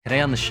Today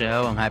on the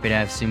show, I'm happy to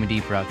have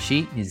Soumyadip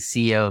Rakshit. He's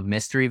CEO of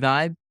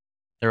MysteryVibe.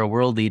 They're a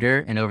world leader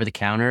in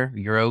over-the-counter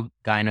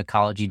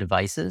urogynecology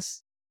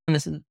devices.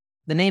 And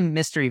the name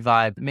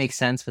MysteryVibe makes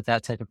sense with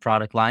that type of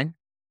product line.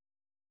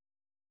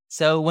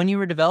 So when you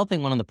were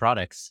developing one of the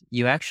products,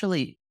 you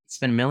actually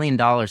spent $1 million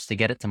to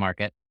get it to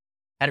market,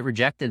 had it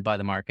rejected by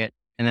the market,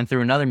 and then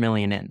threw another $1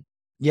 million in.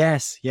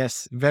 Yes.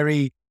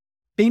 Very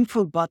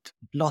painful, but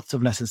lots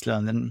of lessons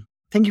learned. And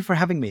thank you for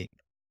having me.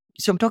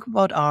 So I'm talking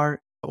about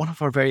one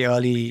of our very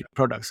early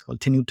products called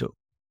Tenuto.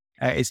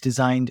 It's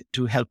designed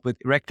to help with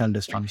erectile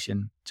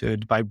dysfunction. So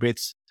it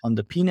vibrates on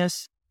the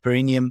penis,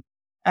 perineum,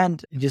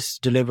 and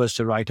just delivers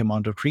the right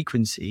amount of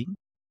frequency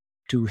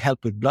to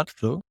help with blood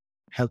flow,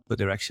 help with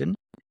erection.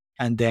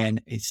 And then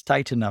it's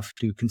tight enough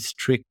to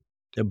constrict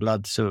the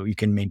blood so you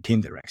can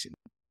maintain the erection.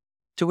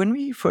 So when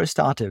we first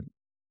started,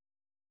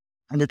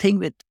 and the thing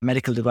with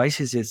medical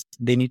devices is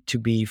they need to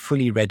be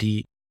fully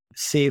ready,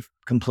 safe,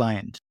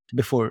 compliant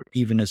before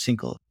even a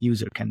single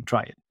user can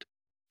try it.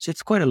 So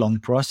it's quite a long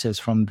process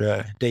from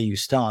the day you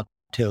start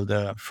till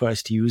the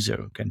first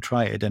user can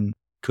try it, and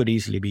could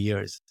easily be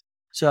years.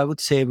 So I would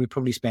say we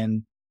probably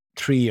spend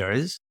 3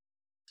 years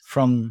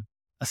from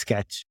a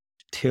sketch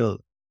till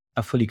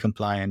a fully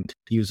compliant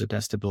user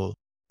testable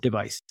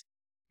device.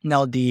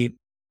 Now, the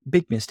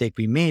big mistake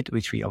we made,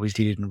 which we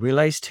obviously didn't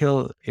realize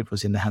till it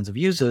was in the hands of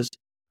users,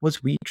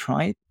 was we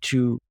tried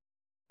to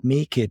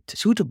make it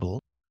suitable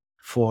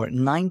for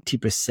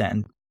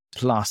 90%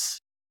 plus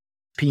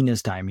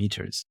penis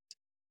diameters.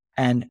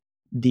 And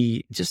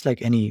just like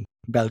any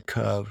bell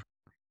curve,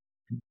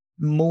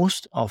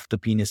 most of the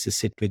penises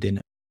sit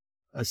within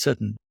a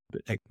certain,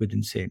 like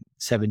within say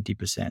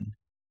 70%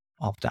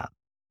 of that.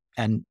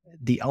 And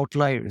the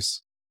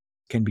outliers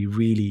can be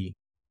really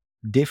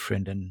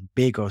different and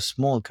big or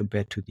small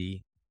compared to the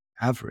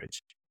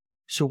average.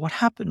 So what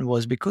happened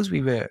was, because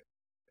we were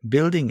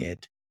building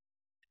it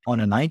on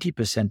a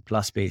 90%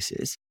 plus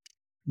basis,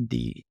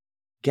 the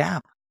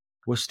gap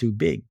was too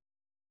big.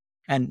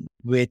 And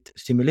with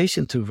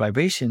stimulation through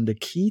vibration, the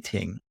key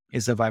thing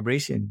is the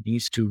vibration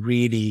needs to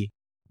really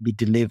be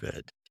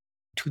delivered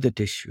to the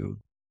tissue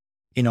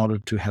in order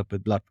to help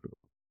with blood flow.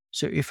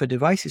 So if a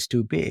device is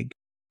too big,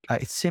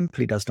 it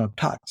simply does not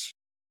touch,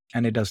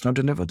 and it does not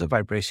deliver the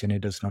vibration.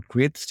 It does not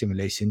create the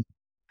stimulation.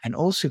 And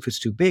also, if it's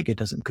too big, it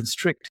doesn't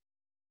constrict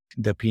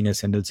the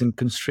penis and doesn't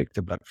constrict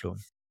the blood flow.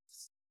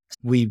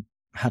 We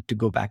had to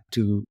go back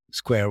to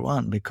square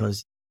one,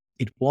 because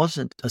it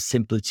wasn't a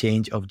simple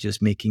change of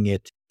just making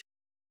it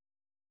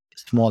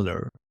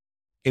smaller.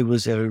 It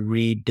was a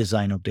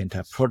redesign of the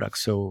entire product.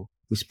 So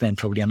we spent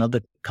probably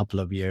another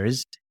couple of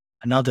years,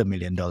 another $1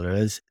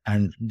 million.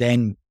 And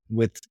then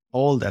with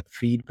all that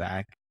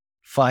feedback,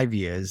 5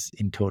 years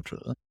in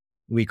total,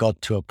 we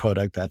got to a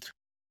product that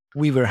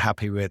we were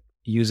happy with,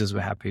 users were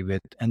happy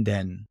with, and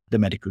then the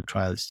medical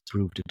trials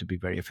proved it to be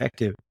very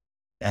effective.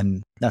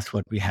 And that's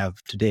what we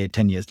have today,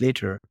 10 years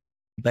later.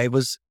 But it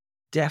was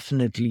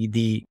definitely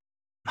the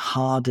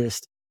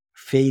hardest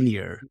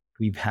failure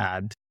we've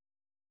had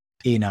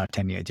in our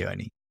 10-year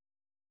journey.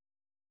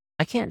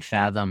 I can't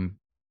fathom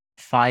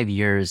 5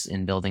 years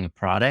in building a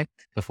product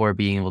before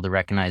being able to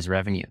recognize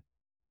revenue.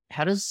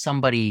 How does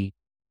somebody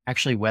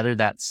actually weather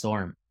that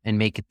storm and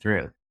make it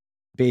through?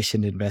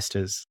 Patient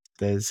investors.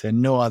 There's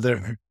no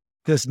other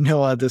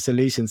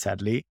solution,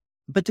 sadly.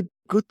 But the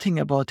good thing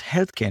about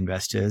healthcare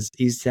investors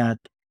is that,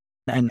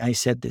 and I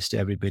said this to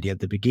everybody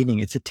at the beginning,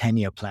 it's a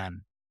 10-year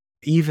plan.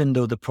 Even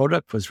though the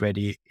product was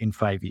ready in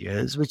 5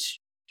 years, which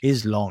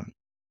is long,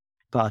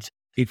 but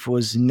it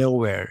was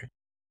nowhere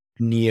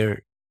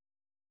near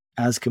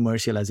as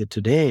commercial as it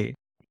today,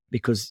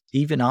 because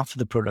even after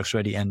the product's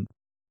ready and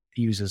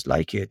users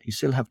like it, you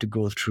still have to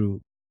go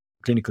through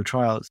clinical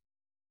trials,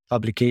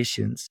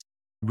 publications,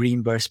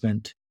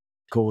 reimbursement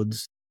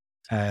codes,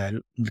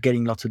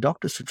 getting lots of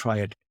doctors to try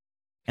it,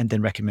 and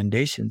then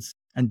recommendations,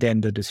 and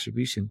then the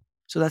distribution.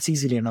 So that's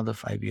easily another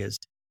 5 years.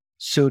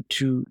 So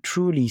to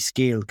truly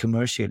scale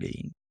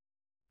commercially,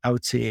 I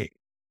would say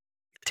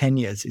 10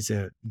 years is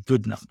a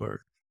good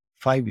number.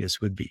 5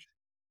 years would be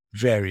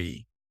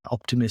very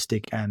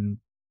optimistic and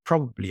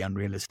probably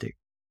unrealistic.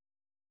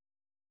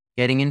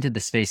 Getting into the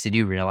space, did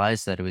you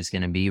realize that it was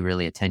going to be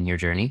really a 10-year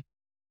journey?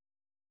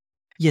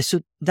 Yes, so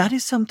that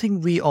is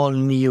something we all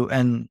knew,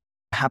 and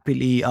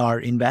happily our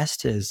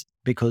investors,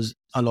 because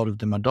a lot of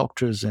them are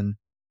doctors and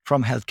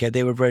from healthcare,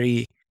 they were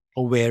very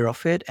aware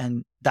of it,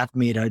 and that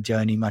made our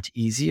journey much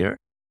easier.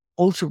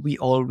 Also, we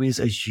always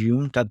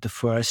assumed that the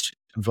first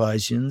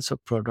versions of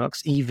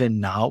products, even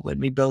now when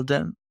we build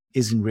them,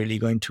 isn't really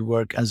going to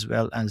work as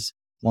well as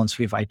once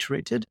we've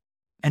iterated.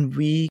 And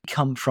we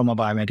come from a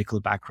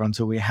biomedical background,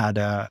 so we had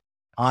a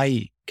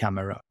eye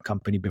camera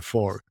company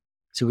before.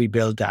 So we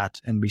built that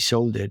and we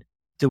sold it.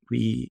 So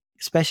we,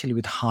 especially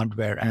with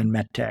hardware and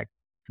MedTech,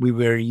 we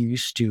were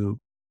used to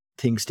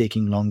things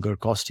taking longer,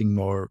 costing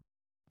more,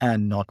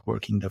 and not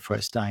working the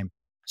first time.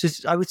 So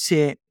I would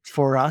say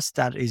for us,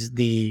 that is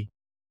the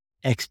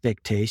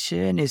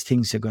expectation, is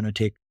things are going to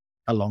take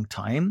a long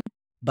time.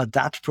 But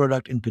that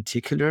product in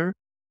particular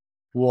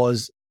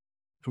was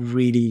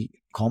really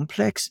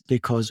complex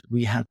because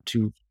we had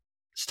to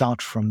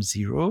start from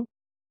zero.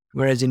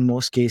 Whereas in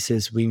most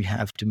cases, we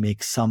have to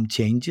make some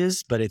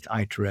changes, but it's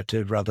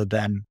iterative rather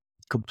than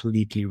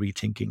completely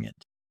rethinking it.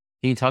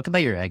 Can you talk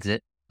about your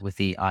exit with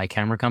the eye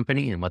camera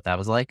company and what that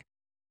was like?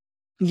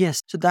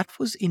 Yes, so that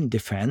was in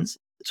defense.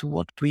 So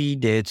what we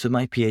did, so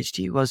my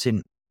PhD was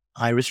in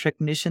iris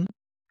recognition,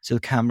 so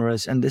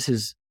cameras, and this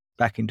is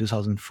back in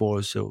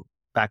 2004. So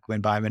back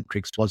when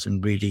biometrics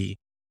wasn't really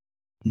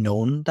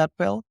known that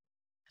well.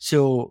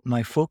 So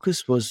my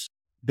focus was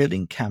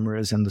building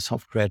cameras and the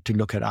software to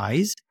look at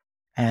eyes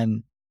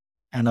and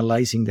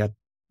analyzing that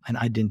and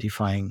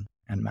identifying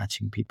and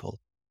matching people.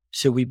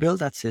 So we built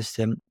that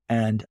system.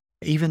 And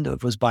even though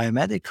it was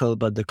biomedical,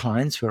 but the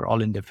clients were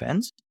all in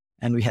defense.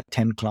 And we had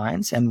 10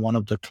 clients. And one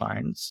of the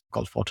clients,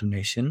 called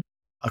Nation,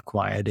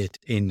 acquired it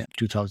in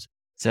 2000.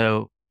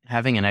 So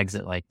having an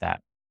exit like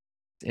that,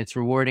 it's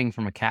rewarding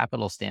from a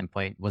capital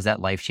standpoint. Was that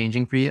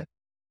life-changing for you?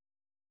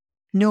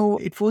 No,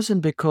 it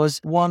wasn't, because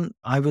one,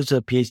 I was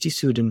a PhD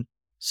student.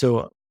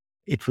 So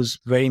it was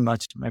very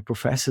much my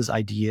professor's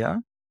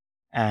idea.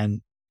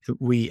 And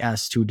we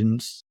as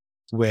students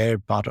were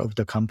part of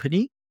the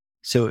company.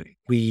 So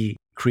we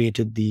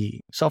created the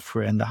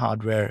software and the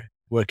hardware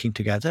working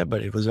together,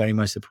 but it was very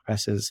much the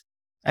professor's,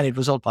 and it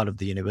was all part of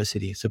the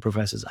university. So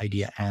professor's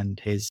idea and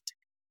his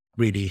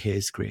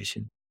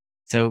creation.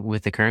 So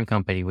with the current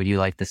company, would you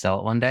like to sell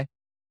it one day?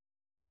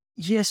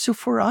 Yes. So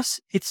for us,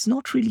 it's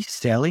not really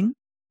selling.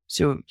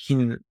 So,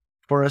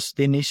 for us,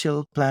 the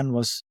initial plan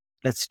was,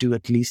 let's do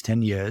at least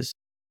 10 years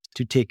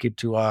to take it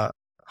to a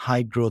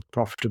high growth,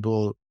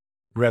 profitable,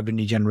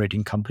 revenue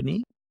generating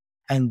company,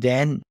 and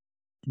then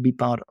be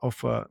part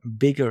of a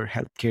bigger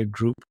healthcare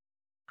group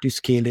to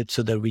scale it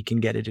so that we can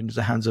get it into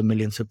the hands of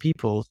millions of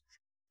people,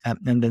 and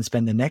then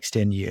spend the next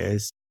 10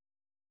 years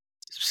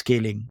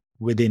scaling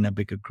within a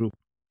bigger group.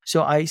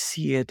 So I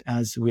see it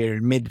as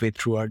we're midway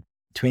through our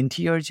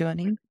 20-year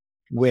journey,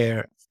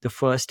 where the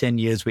first 10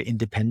 years we're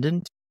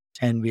independent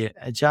and we're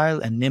agile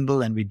and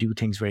nimble and we do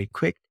things very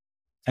quick.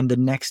 And the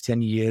next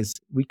 10 years,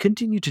 we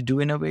continue to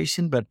do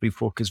innovation, but we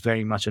focus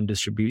very much on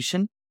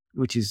distribution,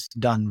 which is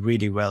done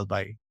really well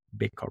by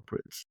big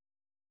corporates.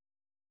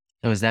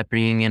 So is that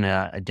bringing in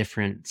a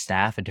different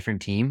staff, a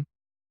different team?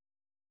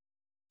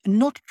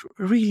 Not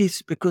really,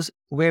 because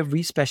where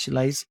we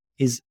specialize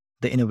is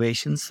the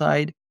innovation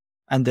side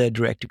and the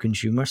direct to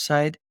consumer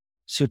side.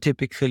 So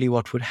typically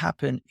what would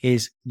happen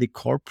is the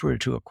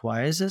corporate who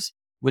acquires us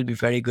will be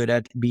very good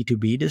at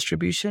B2B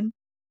distribution,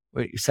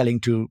 where you're selling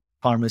to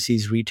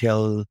pharmacies,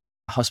 retail,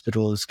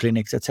 hospitals,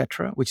 clinics,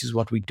 etc., which is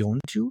what we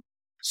don't do.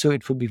 So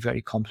it will be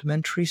very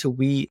complementary. So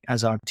we,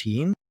 as our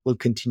team, will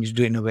continue to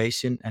do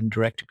innovation and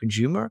direct to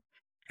consumer,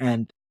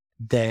 and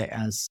there,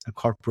 as a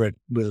corporate,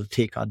 will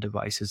take our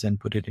devices and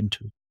put it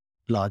into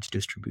large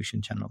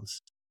distribution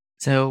channels.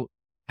 So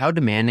how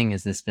demanding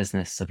is this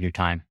business of your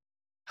time?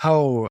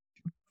 How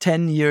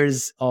 10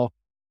 years of,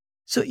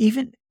 so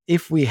even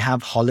if we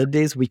have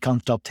holidays, we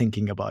can't stop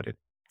thinking about it.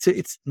 So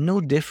it's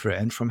no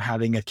different from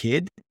having a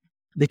kid,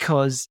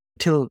 because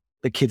till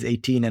the kid's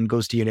 18 and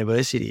goes to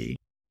university,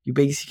 you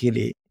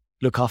basically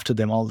look after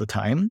them all the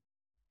time.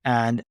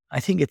 And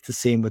I think it's the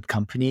same with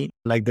company.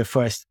 Like the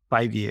first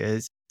 5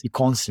 years, you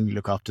constantly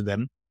look after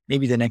them.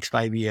 Maybe the next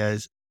 5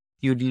 years,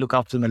 you'd look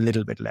after them a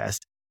little bit less.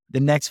 The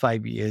next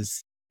 5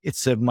 years,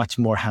 it's a much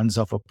more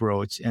hands-off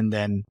approach. And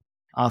then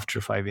after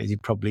 5 years,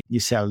 you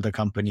sell the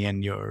company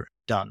and you're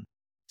done.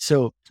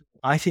 So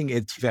I think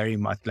it's very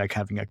much like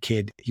having a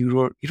kid.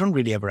 You don't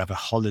really ever have a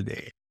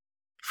holiday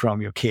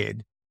from your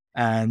kid.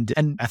 And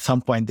at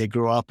some point they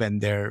grow up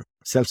and they're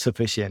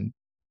self-sufficient,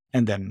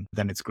 and then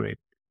it's great.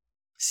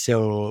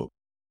 So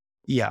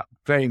yeah,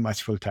 very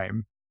much full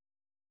time.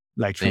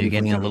 Like So you're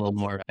getting a little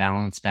more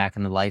balance back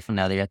in the life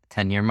now that you're at the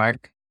 10-year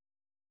mark?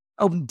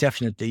 Oh,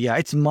 definitely. Yeah,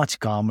 it's much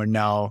calmer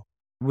now.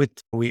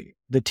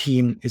 The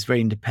team is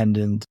very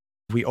independent.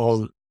 We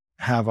all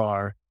have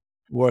our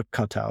work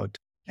cut out.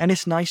 And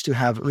it's nice to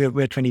have,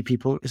 we're 20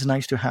 people. It's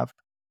nice to have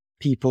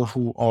people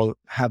who all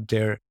have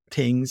their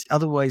things.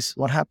 Otherwise,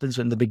 what happens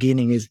in the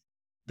beginning is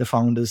the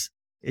founders,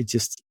 it's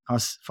just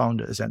us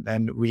founders, and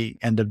then we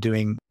end up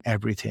doing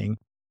everything.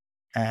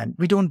 And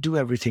we don't do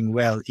everything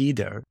well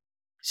either.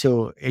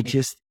 So it's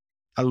just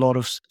a lot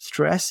of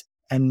stress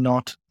and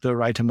not the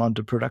right amount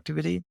of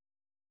productivity.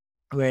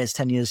 Whereas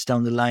 10 years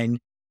down the line,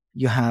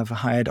 you have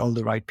hired all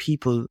the right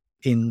people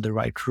in the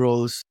right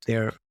roles.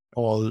 They're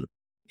all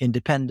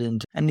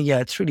independent. And yeah,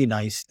 it's really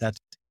nice that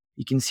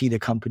you can see the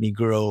company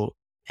grow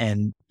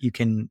and you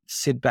can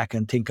sit back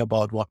and think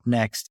about what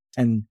next,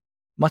 and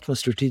much more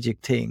strategic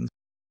things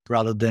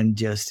rather than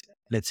just,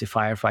 let's say,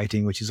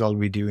 firefighting, which is all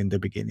we do in the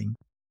beginning.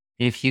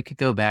 If you could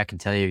go back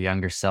and tell your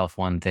younger self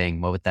one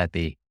thing, what would that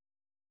be?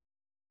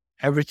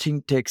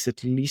 Everything takes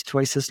at least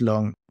twice as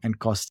long and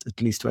costs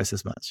at least twice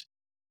as much.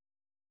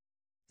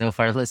 So if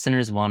our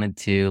listeners wanted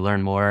to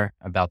learn more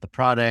about the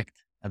product,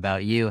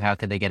 about you, how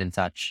could they get in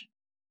touch?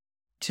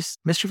 Just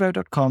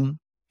MysteryVibe.com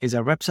is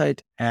our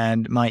website,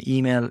 and my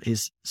email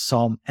is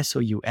soum,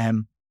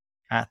 SOUM,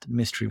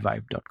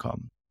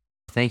 @MysteryVibe.com.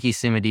 Thank you,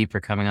 Soumyadip, for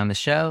coming on the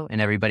show,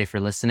 and everybody for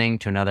listening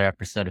to another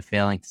episode of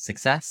Failing to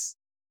Success.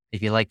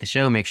 If you like the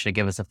show, make sure to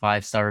give us a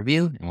 5-star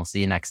review, and we'll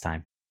see you next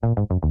time.